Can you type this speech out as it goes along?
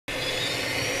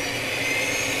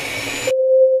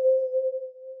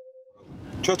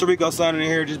Trusted Rico signing in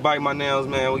here, just biting my nails,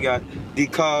 man. We got D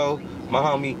Cole, my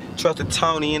homie Trusted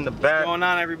Tony in the back. What's going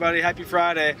on, everybody? Happy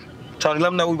Friday. Tony, let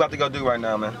them know what we about to go do right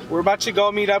now, man. We're about to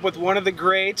go meet up with one of the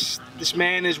greats. This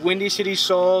man is Windy City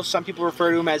Soul. Some people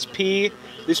refer to him as P.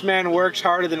 This man works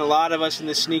harder than a lot of us in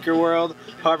the sneaker world.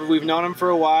 However, we've known him for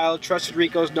a while. Trusted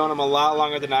Rico's known him a lot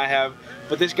longer than I have.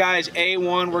 But this guy is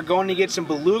A1. We're going to get some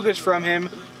belugas from him.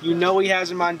 You know he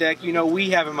has him on deck. You know we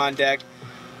have him on deck.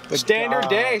 Standard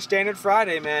day, standard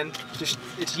Friday, man. Just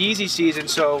it's Yeezy season,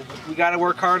 so we gotta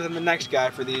work harder than the next guy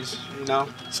for these, you know.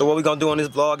 So what we're gonna do on this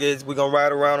vlog is we're gonna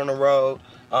ride around on the road,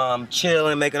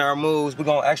 chilling, making our moves. We're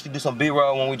gonna actually do some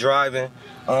B-roll when we're driving,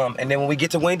 and then when we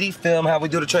get to Windy, film how we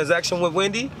do the transaction with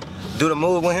Windy, do the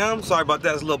move with him. Sorry about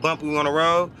that, it's a little bumpy on the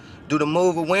road. Do the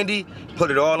move with Windy,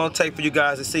 put it all on tape for you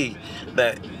guys to see.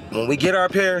 That when we get our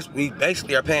pairs, we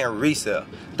basically are paying resale.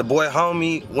 The boy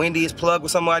homie, Windy, is plugged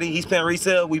with somebody, he's paying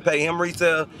resale, we pay him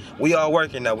resale. We all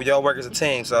working now, we all work as a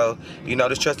team. So, you know,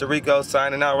 this Trusted Rico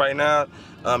signing out right now.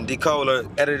 D Cole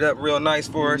edited up real nice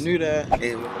for us. Knew that.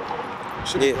 Yeah,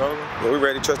 we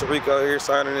ready. Trusted Rico here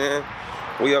signing in.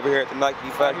 We over here at the Nike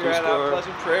factory Here at store.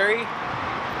 Pleasant Prairie.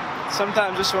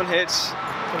 Sometimes this one hits.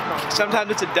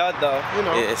 Sometimes it's a dud though, you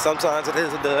know. Yeah, sometimes it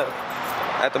is a dud.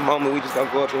 At the moment, we just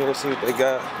gonna go up in here and see what they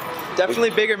got. Definitely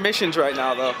bigger missions right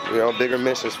now though. We're on bigger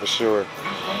missions for sure.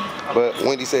 But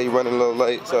Wendy said he running a little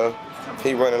late, so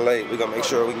he running late. We're gonna make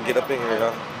sure we can get up in here,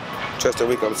 y'all. Trusted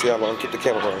Rico, and see how long keep the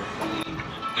camera running.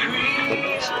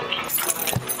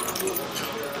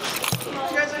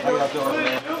 How y'all doing,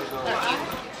 man?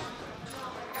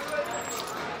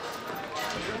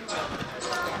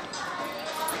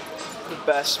 The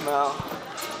best smell.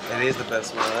 It is the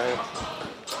best one, right?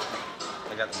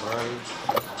 I got the money.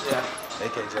 Yeah.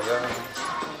 AKJR.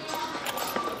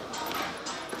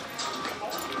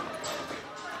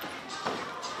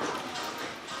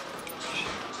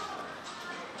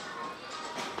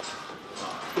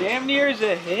 Damn near is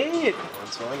a hit.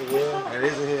 120, yeah. That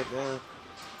is a hit, man.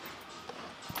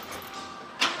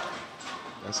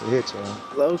 That's a hit, y'all.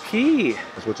 Low key.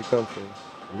 That's what you come for. I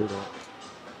knew that.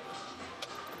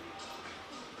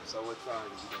 So what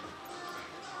size is it?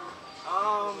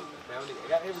 They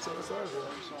got every single size.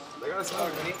 They got a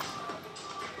size, man.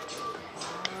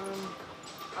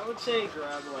 I would say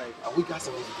grab like. Oh, we got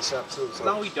some these at the shop too. So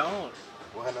No, we don't.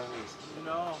 we'll have none of these.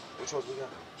 No. Which ones we got?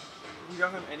 We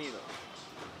don't have any of those.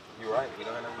 You're right. We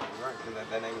don't have none. You're right. Because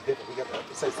that name is different. We got the.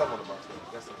 It says something on the box.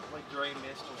 Though. That's it. Like Dre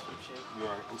Mist or some shit. You're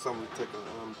right. I'm something to take a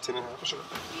 10 and a half for sure.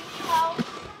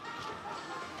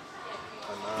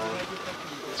 A 9.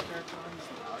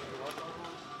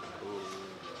 Ooh.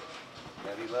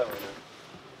 That 11.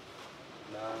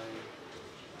 9.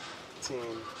 10.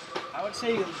 I would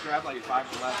say you can grab like 5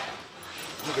 for less.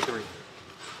 Look at 3.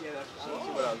 Yeah, that's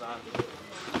what I was on.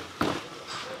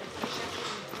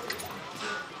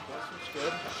 That's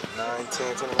good. 9,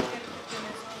 10, 10 and a half.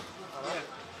 Yeah.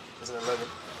 That's an 11.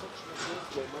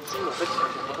 Let's see what they say.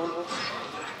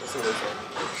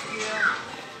 Yeah.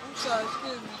 I'm sorry,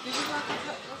 excuse me. Did you not get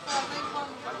I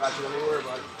got you. Don't even worry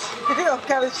about it. I'm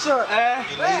kind of short. Man,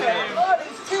 Lord,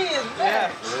 it's 10.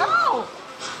 Yeah. No.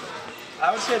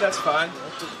 I would say that's fine.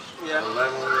 Yeah.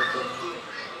 11.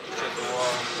 Check the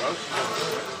wall.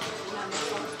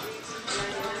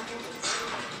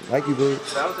 Nike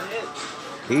boots. That was a hit.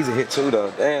 He's a hit too,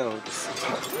 though. Damn.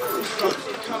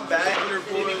 Come back,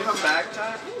 maybe come back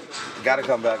time. Gotta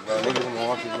come back, bro. Niggas in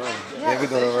Milwaukee, bro. Yeah, we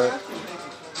doing alright.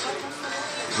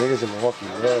 Niggas in Milwaukee,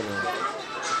 bro, man.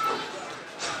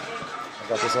 I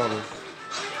got this on the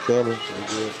camera. So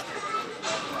good.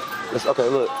 Okay,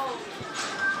 look.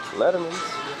 Letterman's.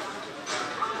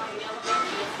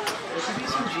 There could be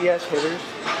some GS hitters.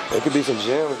 There could be some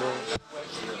gems, man.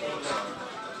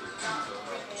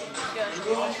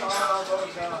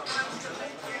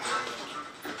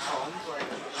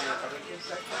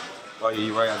 Oh yeah,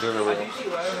 you're right. I do remember that.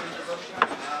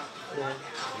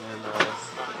 And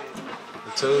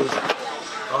the twos.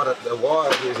 Oh, the wall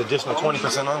is additional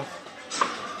 20% off.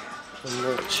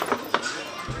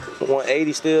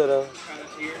 180 still though.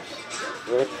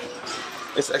 Yeah.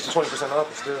 It's extra 20%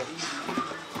 off still.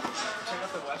 Check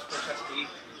out the Westbrook SD.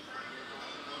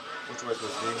 Which West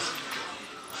SD?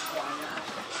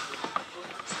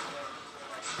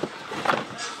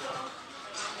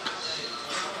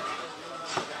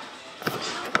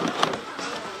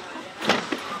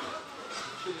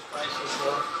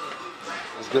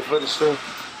 It's good footage too.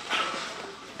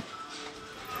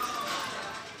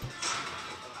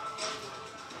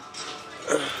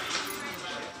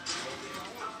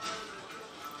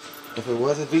 If it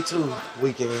wasn't V2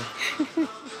 weekend.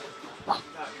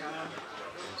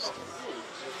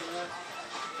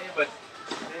 But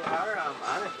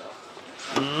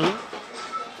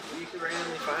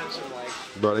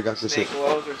Bro, they got this shit. Snake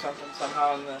lows or something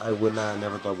somehow in the. I would not,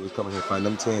 never thought we was coming here to find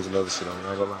them tens and other shit on. I'm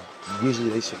not gonna lie.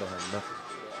 Usually they shit don't have nothing.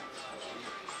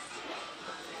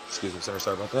 Excuse me, sir.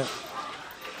 Sorry about that.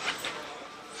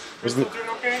 Is it doing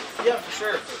okay? Yeah, for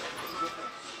sure.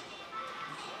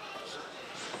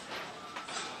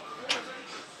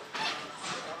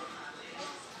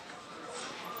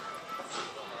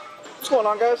 What's going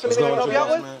on, guys? Anything I can help you out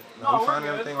with? Man? No, we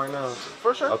finding everything right now.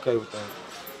 For sure. Okay with that.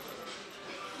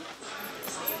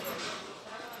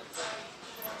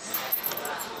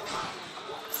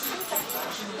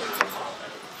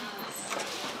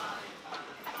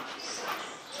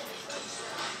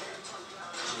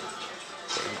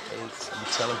 I'm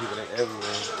telling people they're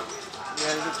everywhere.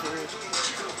 Yeah, it's serious.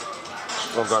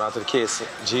 I'm gonna go out to the kids,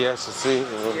 GS and see.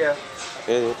 Yeah.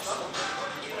 Yeah.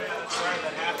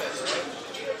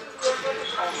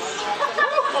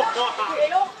 They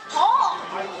don't talk.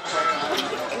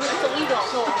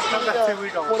 It's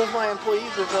illegal. One of my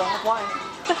employees is applying.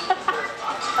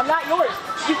 I'm not yours.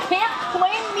 You can't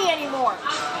claim me anymore.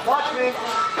 Watch me.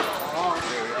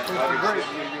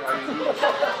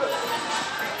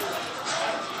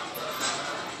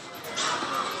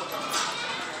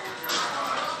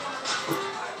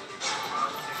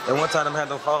 And one time them had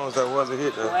no phones that wasn't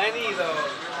hit though. Plenty though.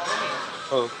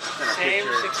 Oh, Same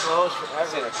 6 lows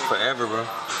forever. forever, bro.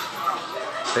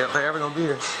 They ever gonna be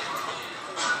here.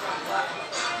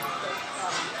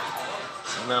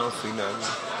 And I don't see nothing.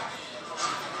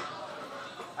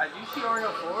 I do see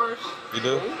Oreo 4s. You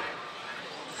do?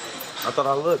 I thought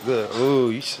I looked good.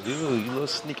 Ooh, you little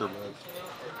sneaker man.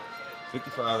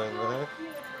 55 ain't bad.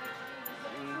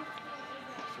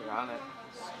 Forgot it.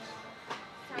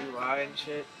 UI and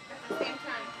shit.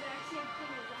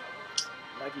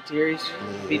 Nike Tears.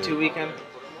 B2 weekend.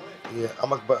 Yeah, I'm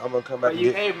gonna come back. But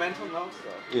you, hey, mental notes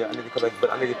though. Yeah, I need to come back,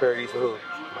 but I need to pair these for who?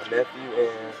 My nephew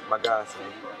and my godson.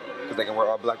 Because they can wear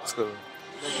all black to school.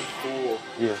 Looking cool.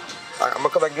 Yeah. I'm gonna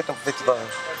come back and get them for 55.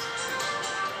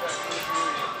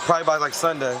 Probably by like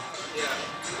Sunday.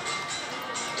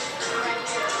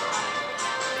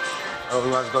 Oh, we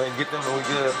might as well go ahead and get them and we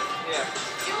good. Yeah.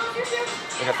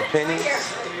 They got the pennies.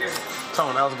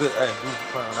 Tone, that was good. Hey,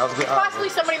 that was good. Possibly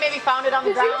somebody maybe found it on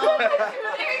the ground.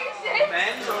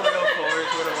 Men's Oreo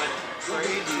 4s would have went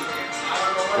crazy.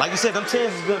 Like you said, them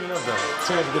 10s is good enough though.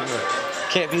 10s is good enough.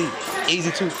 Can't be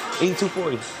easy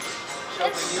 240.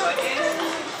 Shelton, you like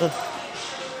it?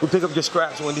 We pick up your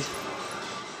scraps, Wendy.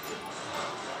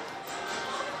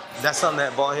 That's something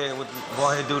that bald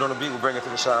head dude on the beat will bring it to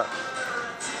the shop.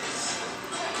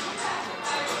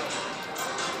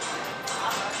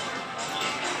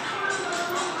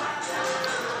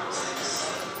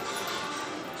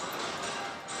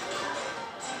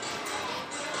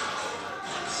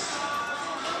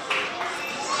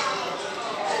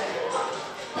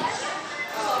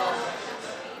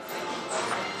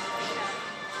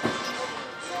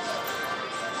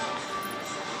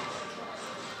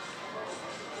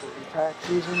 Tax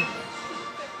season.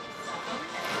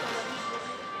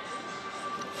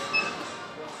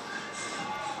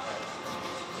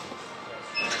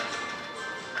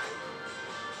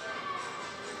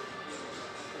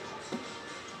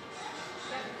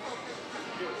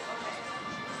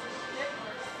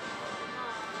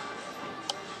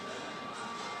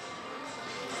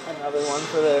 Another one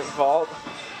for the vault.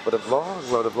 For the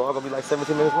vlog, well, the vlog gonna be like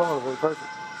 17 minutes long. It's really perfect.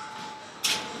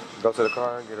 Go to the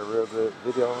car and get a real good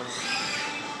video on it.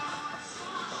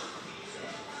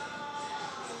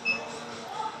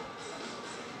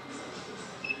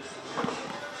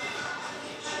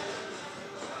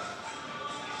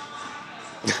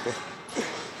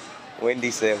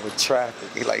 Wendy said with traffic,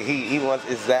 he wants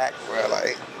exact, bro.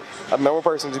 Like, I remember one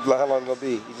person just be like, how long it's gonna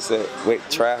be? He just said, wait,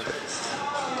 traffic.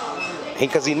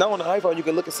 Cause he know on the iPhone you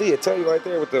can look and see it, tell you right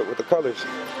there with the colors.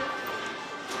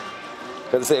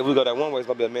 Cause it said if we go that one way, it's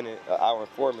gonna be an hour and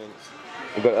 4 minutes.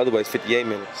 We go the other way, it's 58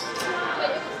 minutes.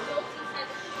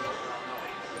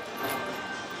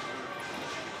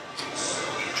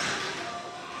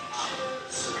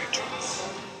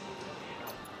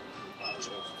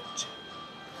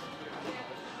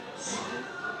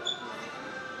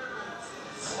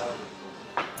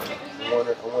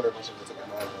 I wonder if this was like a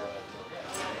 9.5.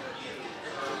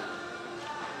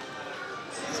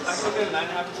 I can get a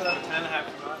 9.5 instead of a 10.5.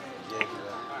 Yeah,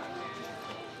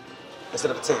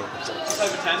 instead of a 10. Instead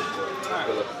of a 10? Alright.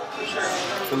 Good look. For sure.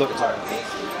 Good looking time.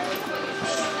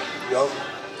 Yo.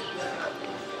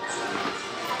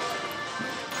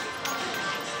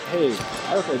 Hey,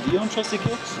 Erica, do you own Trusted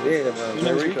Kicks? Yeah, man. Your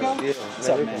name is Rico? Yeah. What's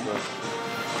up, man?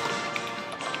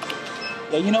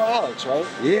 Yeah, you know Alex, right?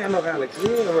 Yeah, I know Alex.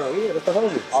 Yeah, bro. Yeah, that's the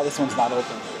homie. Oh, this one's not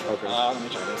open. Okay. Let me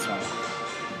try this one.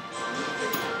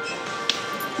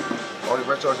 Only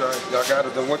retros y'all got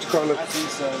is them, what you call it? I think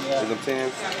so, yeah. Is them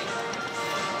 10s?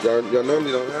 Y'all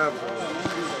normally don't have them.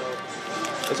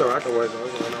 It's alright, I can wait though.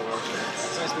 It's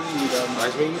nice meeting you, though.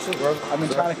 Nice meeting you too, bro. I've been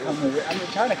trying to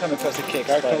come to Trusted Kicks.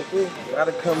 Gotta come through. You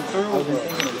gotta come through. I've been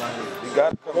thinking about it. You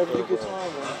gotta come Whatever through. you get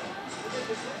time, bro.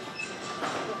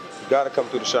 You gotta come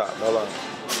through the shop, no lie.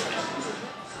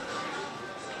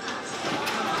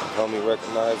 Homie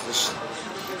recognize this.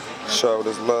 Showed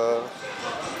us love.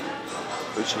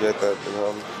 Appreciate that, big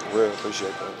homie. Real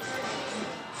appreciate that.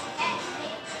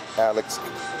 Alex,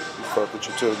 we fuck with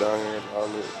you too down here.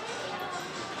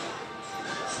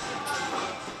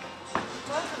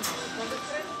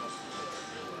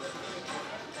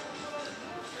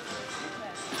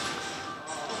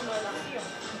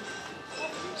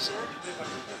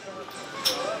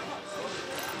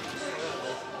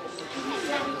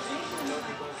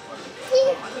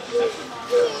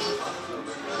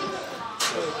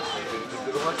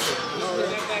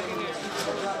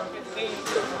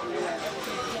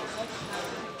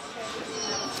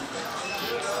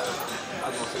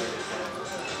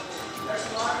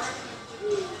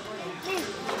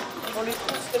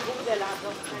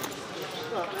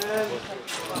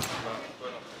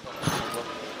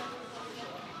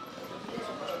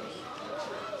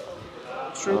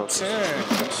 True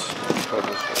turns.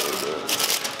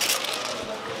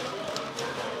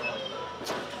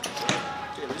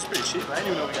 Dude, this is pretty cheap. I didn't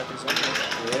even know we got these on here.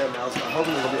 Yeah, man, I'm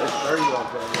hoping it'll be extra 30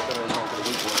 off there.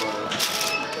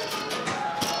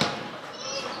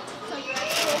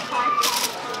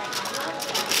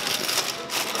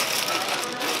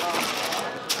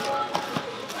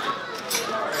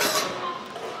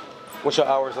 What's your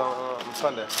hours on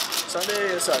Sunday?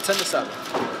 Sunday is 10 to 7.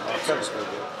 Oh, 10 to 7.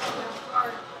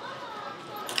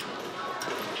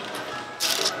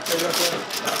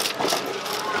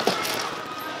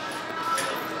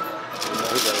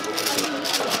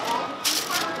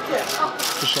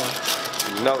 For sure.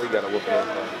 You know he got a whoop in his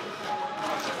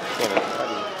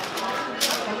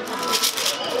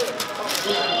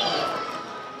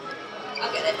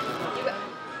I'll get it. You go.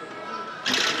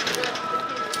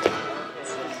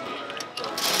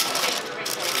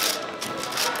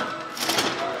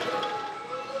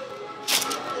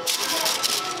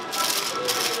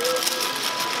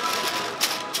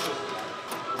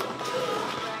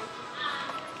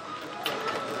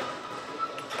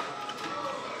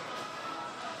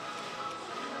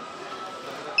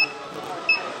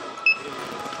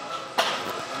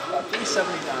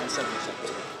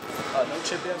 $379.77. No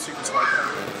chip in, so you can swipe it.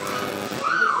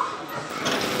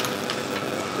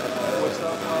 What's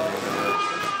up?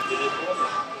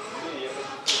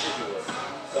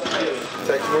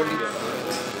 Text Wendy.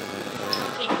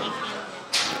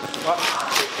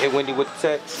 Hit Wendy with the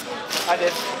text. I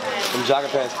did. Them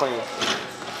jogging pants clean.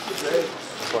 Great.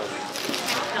 That's fine.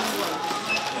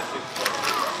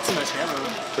 It's a nice hammer.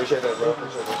 Appreciate that, bro.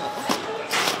 Appreciate that.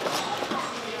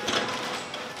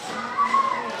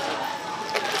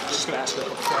 Just gonna ask her a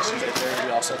couple questions right there.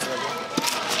 We all set for I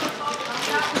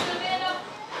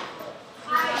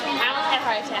almost had a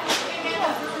heart attack,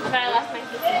 but I lost my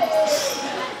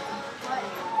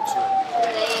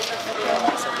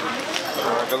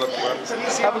Good luck, bro.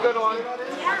 Have a good one.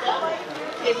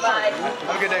 Okay, bye.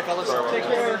 Have a good day, fellas. Take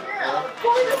care.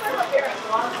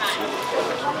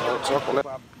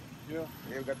 Yeah,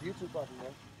 we got the YouTube popping,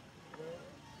 man.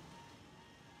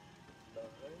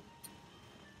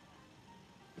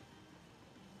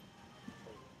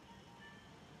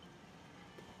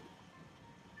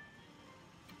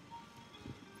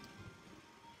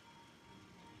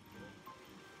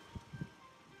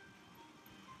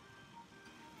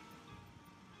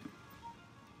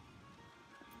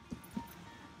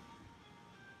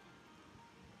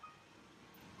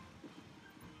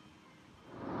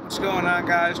 What's going on,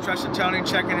 guys? Trusted Tony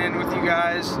checking in with you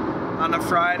guys on a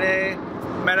Friday.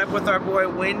 Met up with our boy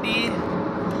Wendy.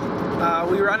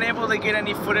 We were unable to get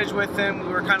any footage with him. We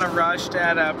were kind of rushed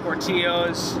at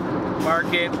Portillo's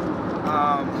Market.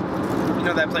 You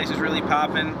know, that place is really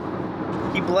popping.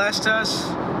 He blessed us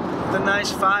with a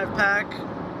nice 5-pack.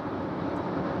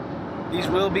 These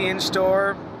will be in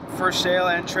store for sale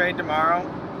and trade tomorrow.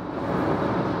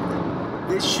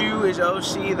 This shoe is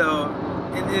OC though.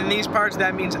 In these parts,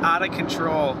 that means out of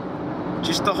control.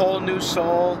 Just the whole new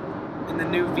sole and the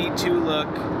new V2 look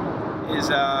is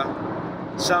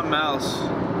something else.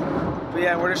 But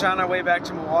yeah, we're just on our way back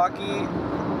to Milwaukee,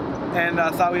 and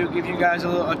thought we would give you guys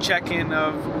a check-in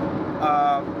of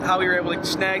how we were able to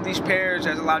snag these pairs,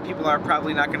 as a lot of people are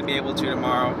probably not going to be able to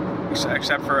tomorrow,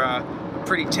 except for a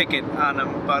pretty ticket on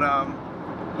them. But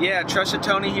yeah, Trusted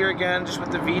Tony here again, just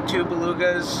with the V2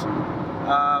 Belugas.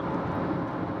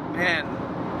 man,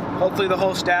 hopefully the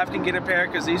whole staff can get a pair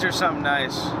because these are something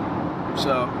nice.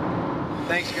 So,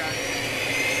 thanks guys.